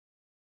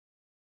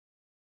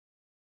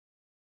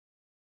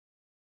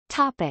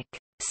Topic.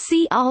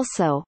 See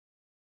also: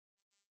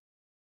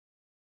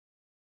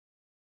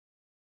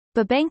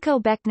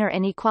 Babenko-Beckner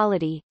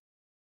inequality,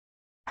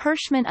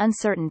 Hirschman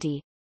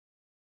uncertainty.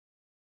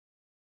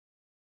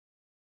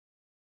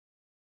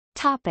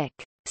 Topic.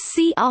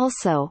 See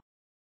also: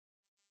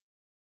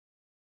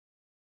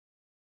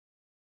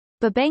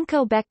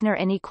 Babenko-Beckner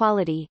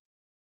inequality,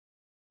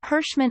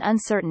 Hirschman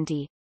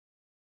uncertainty.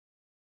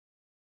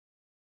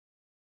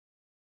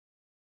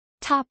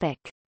 Topic.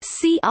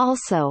 See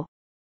also: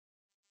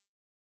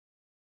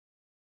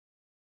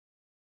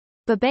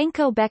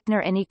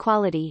 Babenko-Beckner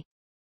inequality,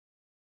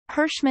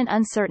 Hirschman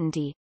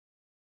uncertainty.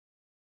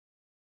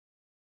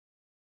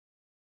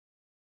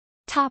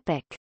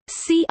 Topic.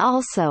 See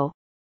also: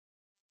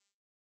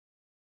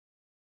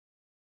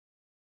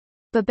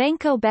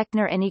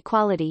 Babenko-Beckner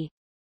inequality,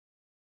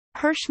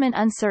 Hirschman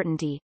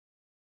uncertainty.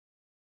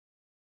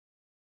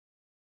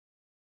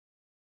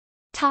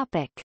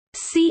 Topic.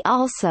 See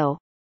also: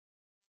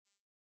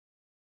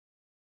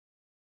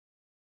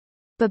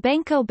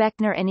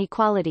 Babenko-Beckner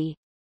inequality,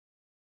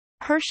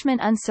 Hirschman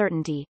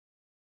uncertainty.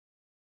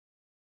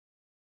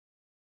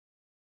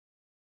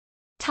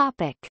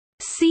 Topic.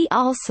 See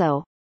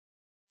also: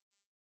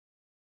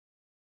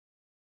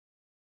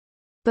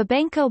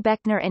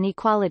 Babenko-Beckner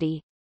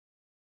inequality,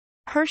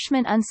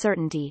 Hirschman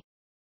uncertainty.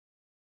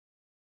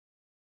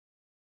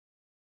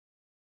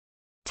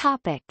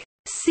 Topic.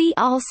 See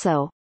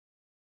also: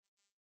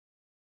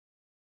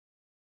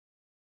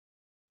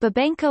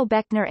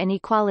 Babenko-Beckner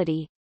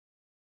inequality,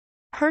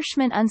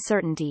 Hirschman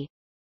uncertainty.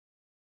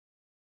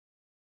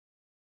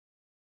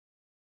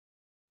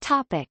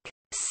 Topic.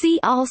 See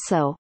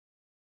also: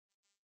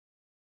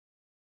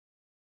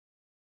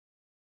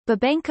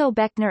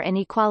 Babenko-Beckner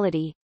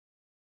inequality,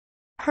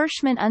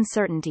 Hirschman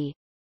uncertainty.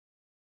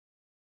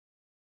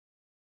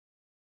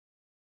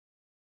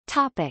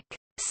 Topic.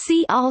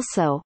 See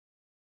also: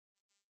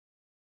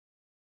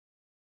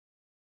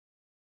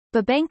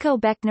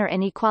 Babenko-Beckner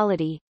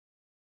inequality,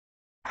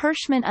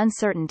 Hirschman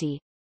uncertainty.